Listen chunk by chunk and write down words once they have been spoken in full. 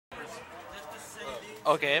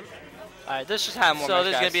Okay. Alright, this is hand warmers, So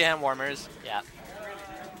there's guys. gonna be hand warmers. Yeah.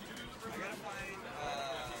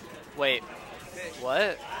 Wait.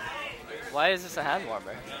 What? Why is this a hand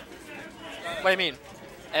warmer? What do you mean?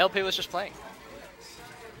 ALP was just playing.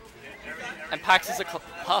 And Pax is a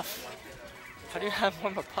puff. How do you hand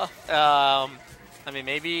warm a puff? I mean,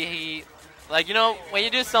 maybe he, like, you know, when you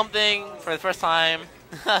do something for the first time,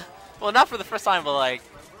 well, not for the first time, but like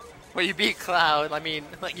when you beat Cloud, I mean,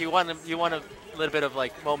 like you want a little bit of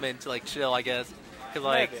like moment to like chill, I guess. 'Cause,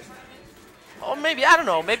 like, Maybe. oh, maybe I don't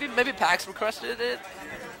know. Maybe Pax requested it.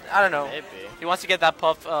 I don't know. Maybe. He wants to get that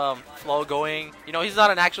puff flow going. You know, he's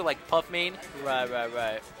not an actual like puff main.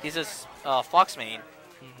 Right. He's just Fox main.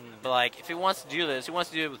 Mm-hmm. But like, if he wants to do this, he wants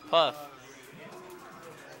to do it with puff.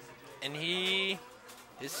 And he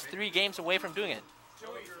is 3 games away from doing it.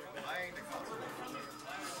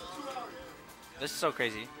 This is so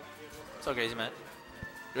crazy. So crazy, man.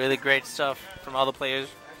 Really great stuff from all the players.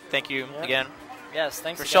 Thank you again Yes,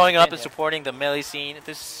 thanks for again showing up being and here. supporting the melee scene.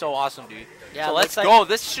 This is so awesome, dude. Yeah, so let's looks go. like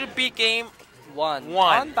This should be game one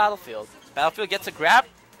One. on Battlefield. Battlefield gets a grab.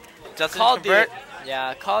 Doesn't Called convert.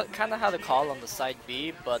 kind of had a call on the side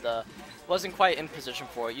B, but wasn't quite in position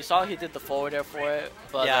for it. You saw he did the forward air for it,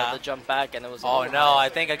 but Yeah. the jump back and it was. a Oh little no, high. I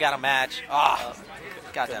think I got a match. Ah,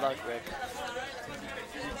 Good goddamn. luck, Rick.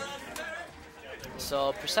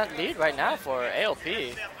 So percent lead right now for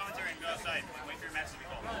ALP.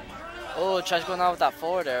 Oh, tries going out with that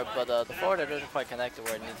forward air, but the forward air doesn't quite connect to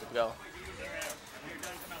where it needs to go.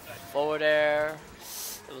 Forward air.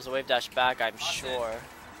 It was a wave dash back, I'm sure.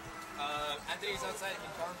 Anthony's outside.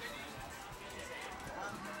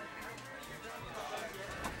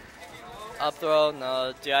 Up throw,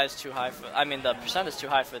 no, DI is too high for. I mean, the percent is too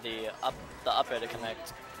high for the up air to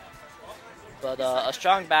connect. But a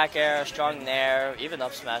strong back air, a strong nair, even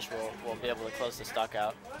up smash will be able to close the stock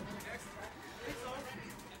out.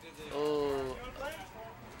 Ooh.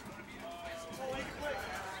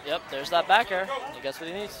 Yep, there's that back air. He gets what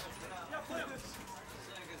he needs.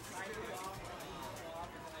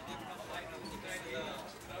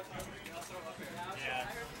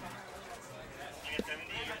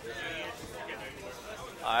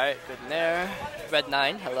 Alright, good nair. Red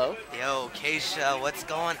 9, hello. Yo, Keisha, what's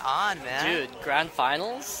going on, man? Dude, grand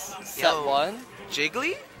finals, set Yo. 1,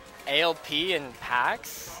 Jiggly? ALP and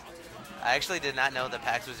PAX. I actually did not know that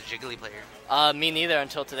Pax was a Jiggly player. Me neither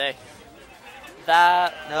until today.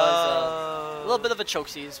 That No. was a little bit of a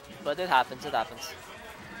chokesies, but it happens, it happens.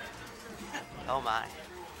 Oh my.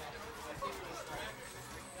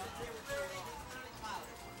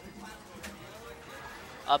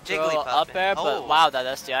 Up throw, Jigglypuff, up man. air, Oh. but wow, that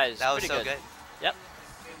SDI is That was pretty so good. Yep.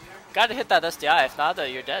 Gotta hit that SDI, if not,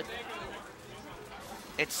 you're dead.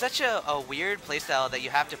 It's such a weird playstyle that you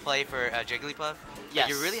have to play for Jigglypuff. Yes.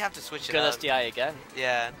 You really have to switch it Good up. SDI again.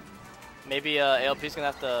 Yeah. Maybe ALP's gonna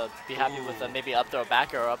have to be happy with maybe up throw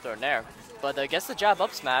back air or up throw nair. But gets the jab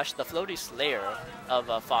up smash, the floaty slayer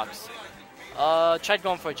of Fox. Tried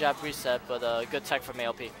going for a jab reset, but good tech from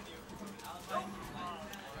ALP.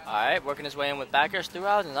 Alright, working his way in with back airs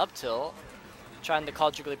throughout and up tilt. Trying to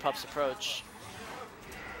call Jigglypuff's approach.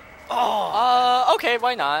 Oh! Okay,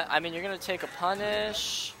 why not? I mean, you're gonna take a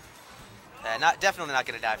punish. Definitely not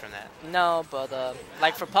gonna die from that. No, but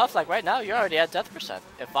like for Puff, like right now, you're already at death percent.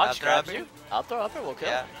 If Fox Up throw grabs upper? you, up throw upper will kill.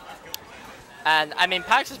 Yeah. And I mean,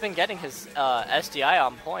 Pax has been getting his SDI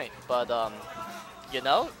on point, but you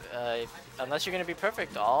know, unless you're gonna be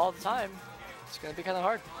perfect all the time, it's gonna be kind of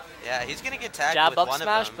hard. Yeah, he's gonna get tagged Jab with up one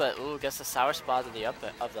smash, of them. but ooh, gets the sour spot of the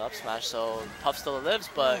up smash, so Puff still lives,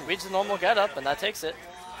 but reads the normal get up, and that takes it.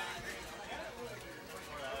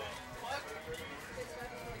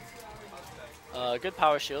 Good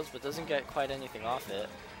power shields, but doesn't get quite anything off it.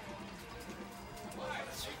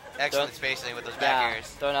 Excellent spacing with those back airs.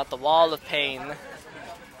 Throwing out the wall of pain.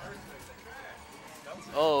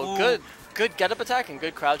 Oh, Ooh. good get up attack and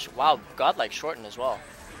good crouch. Wow, godlike shorten as well.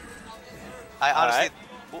 I honestly.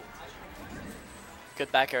 Alright.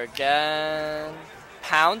 Good back air again.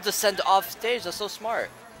 Pound to send off stage. That's so smart.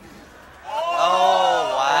 Oh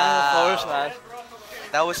wow! Forward smash.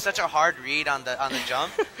 That was such a hard read on the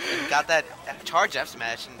jump, and got that charge F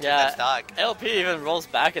smash and took Yeah. that stock. ALP even rolls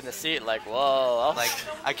back in the seat like, whoa. Like,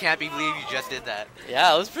 I can't believe you just did that.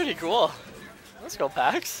 Yeah, it was pretty cool. Let's go,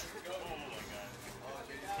 Pax.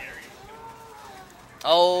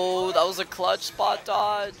 Oh, that was a clutch spot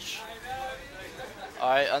dodge.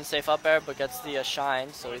 Alright, unsafe up air, but gets the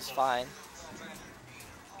shine, so he's fine.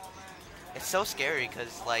 It's so scary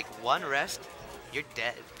because like one rest, you're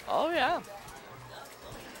dead. Oh, yeah.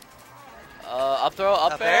 Up throw,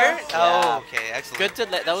 up air. air? Yeah. Oh, okay, excellent. Good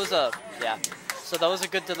to that was a yeah. So that was a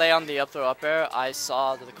good delay on the up throw up air. I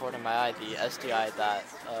saw to the corner of my eye the SDI that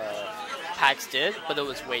Pax did, but it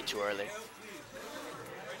was way too early.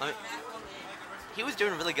 I mean, he was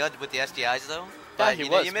doing really good with the SDIs though. Yeah, he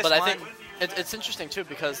was. You missed But one. I think it's interesting too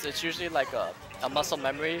because it's usually like a muscle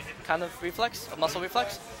memory kind of reflex, a muscle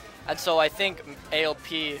reflex. And so I think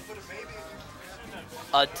ALP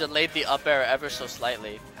delayed the up air ever so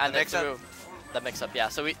slightly. And it threw the mix up, yeah.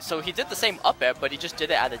 So he did the same up air, but he just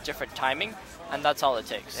did it at a different timing. And that's all it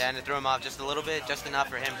takes. Yeah, and it threw him off just a little bit, just enough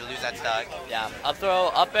for him to lose that stock. Yeah, up throw,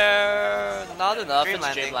 up air, not enough. Dream it's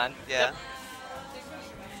landing. Dreamland. Yeah. Yep.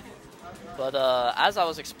 But as I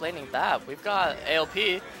was explaining that, we've got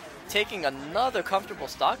ALP taking another comfortable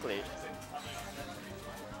stock lead.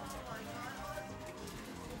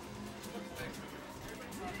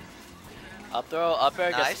 Up throw, up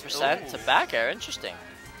air gets Nice. the percent Ooh. to back air. Interesting.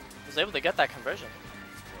 Was able to get that conversion.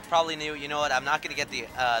 Probably knew, you know what, I'm not going to get the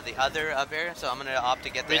other up air, so I'm going to opt to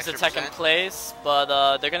get the Reads the extra second percent. place,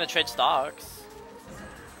 but they're going to trade stocks.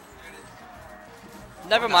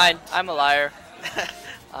 Never mind. I'm a liar.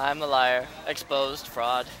 I'm a liar. Exposed.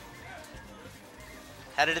 Fraud.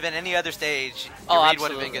 Had it been any other stage, your Oh, read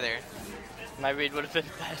would have been absolutely. good there. My read would have been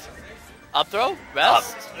bad. Up throw?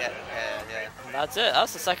 Rest? Up. Yeah. And that's it.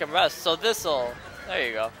 That's the second rest. So this'll... There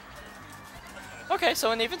you go. Okay,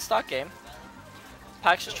 so an even stock game.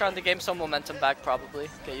 Pax just trying to gain some momentum back, probably.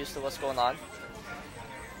 Get used to what's going on.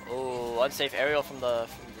 Oh, unsafe aerial from the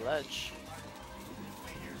ledge.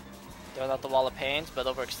 Throwing out the wall of pains, but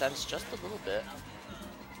overextends just a little bit.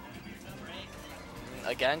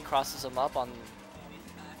 Again, crosses him up on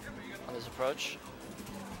his approach.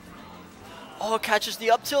 Oh, catches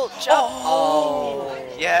the up tilt. Jump. Oh.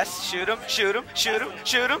 Yes, shoot him, shoot him, shoot him,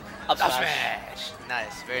 shoot him. Up smash. Smash.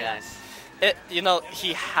 Nice, very Yeah. nice. You know,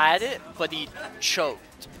 he had it, but he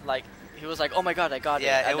choked. Like, he was like, oh my god, I got it.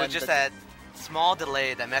 Yeah, And it was then just the- that small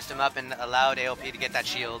delay that messed him up and allowed ALP to get that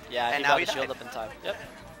shield. Yeah, and he now got he the shield died. up in time. Yep.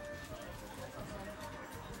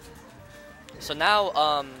 So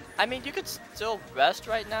now, I mean, you could still rest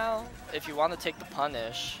right now if you want to take the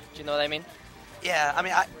punish. Do you know what I mean? Yeah, I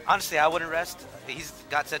mean, honestly, I wouldn't rest. He's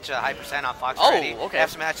got such a high percent on Fox Oh, already. okay. F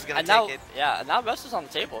smash is gonna And take now, it. yeah, and now rest is on the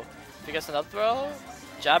table. If he gets an up throw,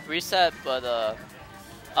 jab reset, but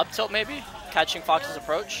up tilt maybe, catching Fox's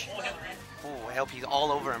approach. Ooh, ALP's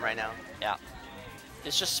all over him right now. Yeah.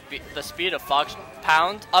 It's just the speed of Fox.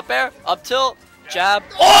 Pound, up air, up tilt, jab.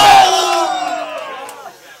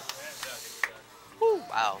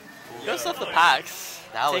 Wow. Good stuff the Pax.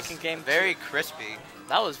 That was taking game very crispy.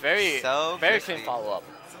 That was very, So very crispy. clean follow up.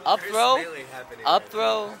 Up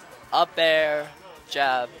throw, up air,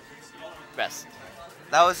 jab, rest.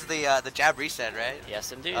 That was the jab reset, right?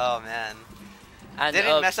 Yes, indeed. Oh man. And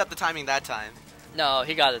Didn't mess up the timing that time. no,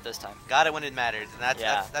 he got it this time. Got it when it mattered, and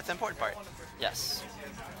Yeah. that's the important part. Yes.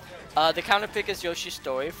 The counter pick is Yoshi's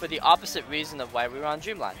story for the opposite reason of why we were on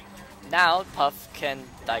Dreamland. Now Puff can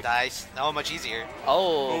die. Dice, no, much easier.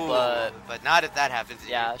 Oh, Ooh, but not if that happens.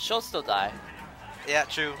 yeah, she'll still die. Yeah,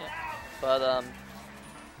 true. But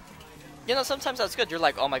you know, sometimes that's good. You're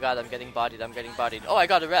like, oh my god, I'm getting bodied. I'm getting bodied. Oh, I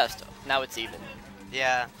got a rest. Now it's even.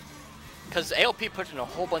 Yeah. Because ALP put in a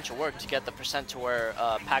whole bunch of work to get the percent to where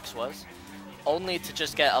Pax was, only to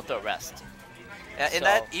just get up the rest. In So-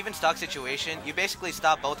 that even stock situation, you basically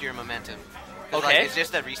stop both your momentum. 'Cause, Okay. Like, it's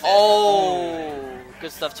just a reset. Oh,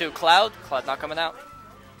 good stuff too. Cloud not coming out.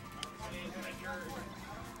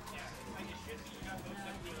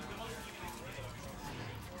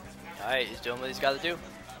 Alright, he's doing what he's got to do.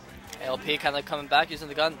 ALP kind of coming back, using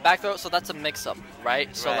the gun. Back throw, so that's a mix-up,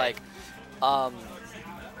 right? So, Right. like,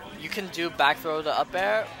 you can do back throw to up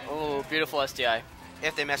air. Oh, beautiful SDI.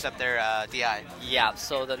 If they mess up their DI. Yeah,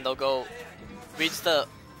 so then they'll go, reads the,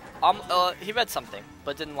 he read something,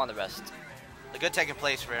 but didn't want to rest. A good second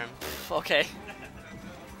place for him. Okay.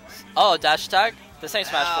 Oh, dash tag? This ain't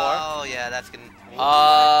Smash 4. Oh, yeah, that's gonna...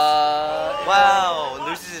 Wow.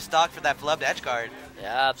 Loses his stock for that flubbed edge guard.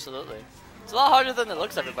 Yeah, absolutely. It's a lot harder than it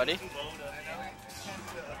looks, everybody.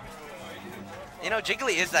 You know,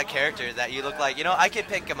 Jiggly is that character that you look like, you know, I can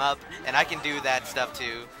pick him up, and I can do that stuff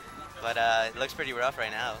too. But it looks pretty rough right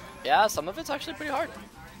now. Yeah, some of it's actually pretty hard.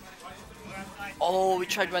 Oh, we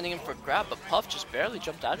tried running in for grab, but Puff just barely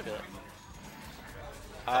jumped out of it.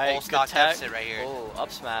 Alright, whole good stock tag. deficit right here. Oh,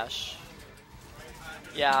 up smash.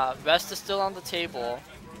 Yeah, rest is still on the table.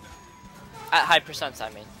 At high percents, I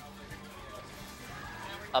mean.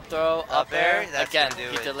 Up throw, up air. That's Again, gonna do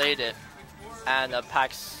he it. delayed it. And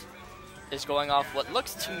Pax is going off what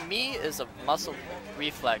looks to me is a muscle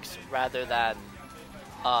reflex rather than,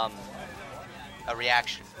 A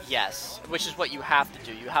reaction. yes, which is what you have to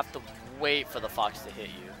do. You have to wait for the Fox to hit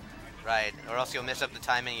you. Right, or else you'll mess up the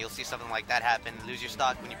timing. You'll see something like that happen, lose your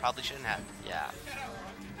stock when you probably shouldn't have. Yeah.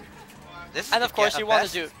 This is And of course, a you want to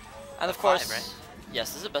best do. And of of course, 5, right?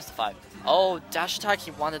 yes, this is a best of 5. Oh, dash attack.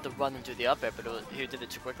 He wanted to run and do the up air, but he did it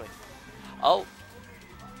too quickly. Oh.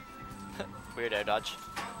 Weird air dodge.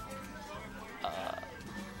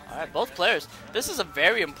 Alright, both players. This is a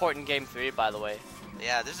very important game 3, by the way.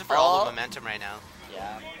 Yeah, this is for all the momentum right now.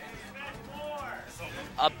 Yeah.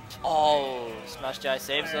 Up. Oh, Smash Jai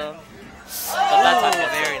saves him. But that time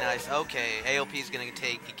gets Very nice. Okay, ALP is going to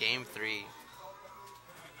take game 3.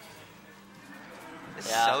 This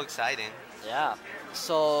is so exciting. Yeah.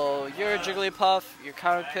 So you're Jigglypuff, your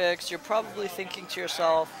counter picks, you're probably thinking to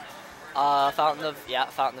yourself, Fountain of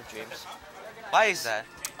Dreams. Why is that?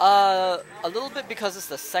 A little bit because it's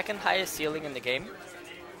the second highest ceiling in the game.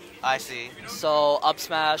 I see. So up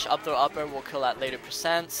smash, up throw, upper will kill at later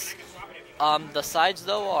percents. The sides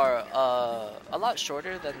though are a lot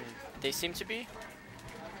shorter than they seem to be.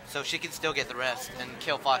 So she can still get the rest and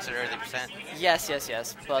kill Fox at early percent. Yes.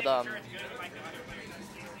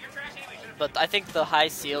 But I think the high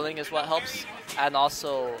ceiling is what helps, and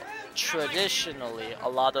also traditionally a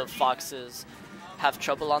lot of Foxes have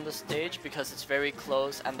trouble on the stage because it's very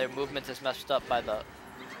close and their movement is messed up by the.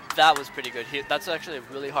 That was pretty good. That's actually a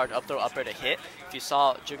really hard up throw upper to hit. If you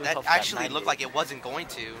saw Jigglypuff, that actually looked like it wasn't going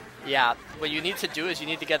to. Yeah, what you need to do is you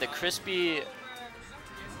need to get the crispy.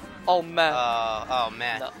 Oh man. Oh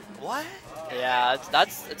man. No. What? Yeah,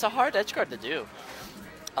 it's a hard edge guard to do.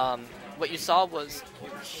 What you saw was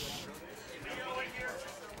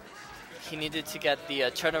he needed to get the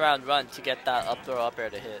turnaround run to get that up throw up air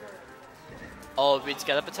to hit. Oh, reads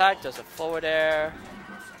get up attack, does a forward air,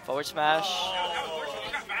 forward smash.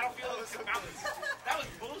 That was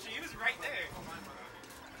bullshit. He was right there.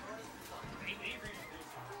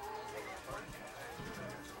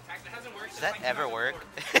 Does that ever work?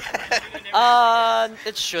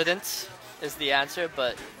 It shouldn't, is the answer,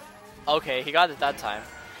 but okay, he got it that time.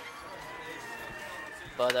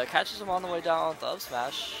 But catches him on the way down with the up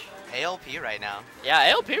smash. ALP right now.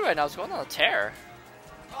 Yeah, ALP right now is going on a tear.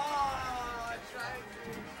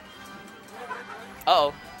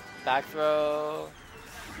 Uh-oh. Back throw.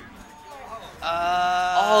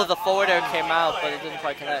 Oh, the forward air came out, but it didn't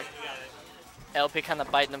quite connect. ALP kind of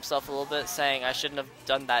biting himself a little bit, saying, I shouldn't have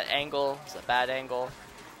done that angle. It's a bad angle.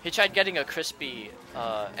 He tried getting a crispy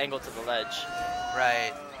angle to the ledge.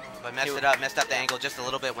 Right. But messed up the angle just a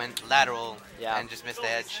little bit, went lateral, and just missed the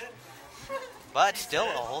edge. But still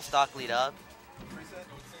a whole stock lead up.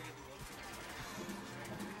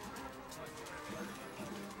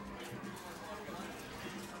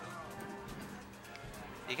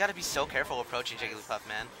 You gotta be so careful approaching Jigglypuff,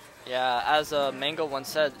 man. Yeah, as Mango once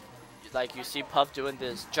said, like you see Puff doing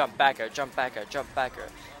this jump backer, jump backer, jump backer.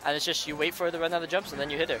 And it's just you wait for her to run out of the jumps and then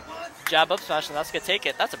you hit her. Jab up smash and that's gonna take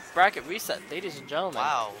it. That's a bracket reset, ladies and gentlemen.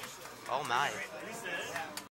 Wow. Oh my.